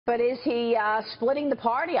But is he splitting the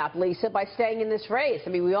party up, Lisa, by staying in this race? I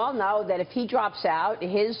mean, we all know that if he drops out,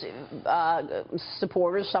 his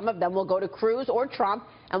supporters, some of them will go to Cruz or Trump,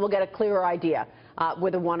 and we'll get a clearer idea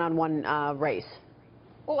with a one-on-one race.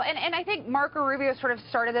 Well, and I think Marco Rubio sort of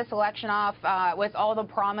started this election off with all the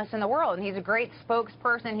promise in the world. And he's a great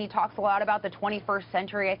spokesperson. He talks a lot about the 21st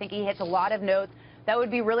century. I think he hits a lot of notes that would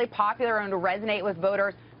be really popular and to resonate with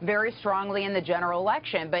voters very strongly in the general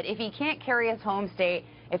election. But if he can't carry his home state,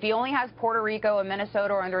 if he only has Puerto Rico and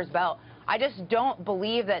Minnesota under his belt, I just don't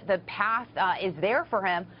believe that the path is there for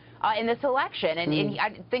him in this election. And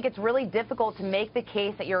I think it's really difficult to make the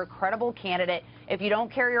case that you're a credible candidate if you don't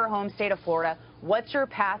carry your home state of Florida. What's your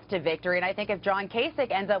path to victory? And I think if John Kasich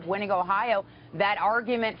ends up winning Ohio, that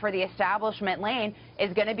argument for the establishment lane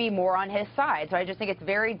is going to be more on his side. So I just think it's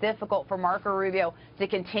very difficult for Marco Rubio to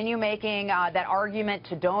continue making that argument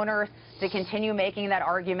to donors, to continue making that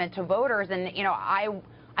argument to voters. And, you know,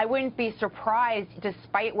 I wouldn't be surprised,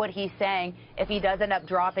 despite what he's saying, if he does end up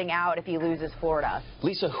dropping out if he loses Florida.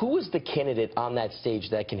 Lisa, who is the candidate on that stage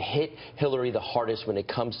that can hit Hillary the hardest when it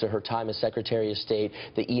comes to her time as Secretary of State,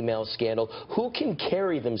 the email scandal? Who can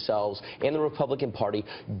carry themselves in the Republican Party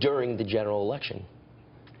during the general election?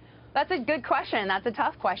 That's a good question. That's a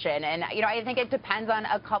tough question. And, you know, I think it depends on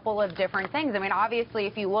a couple of different things. I mean, obviously,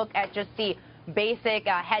 if you look at just the basic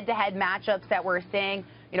head-to-head matchups that we're seeing,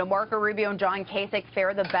 you know, Marco Rubio and John Kasich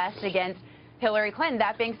fare the best against Hillary Clinton.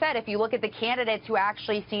 That being said, if you look at the candidates who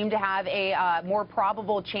actually seem to have a more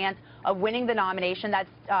probable chance of winning the nomination,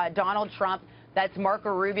 that's Donald Trump, that's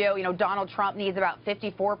Marco Rubio. You know, Donald Trump needs about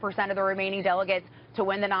 54% of the remaining delegates to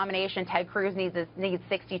win the nomination. Ted Cruz needs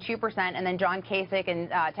 62%, and then John Kasich and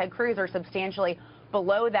Ted Cruz are substantially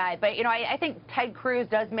below that. But, you know, I think Ted Cruz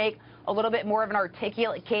does make a little bit more of an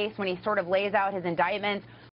articulate case when he sort of lays out his indictments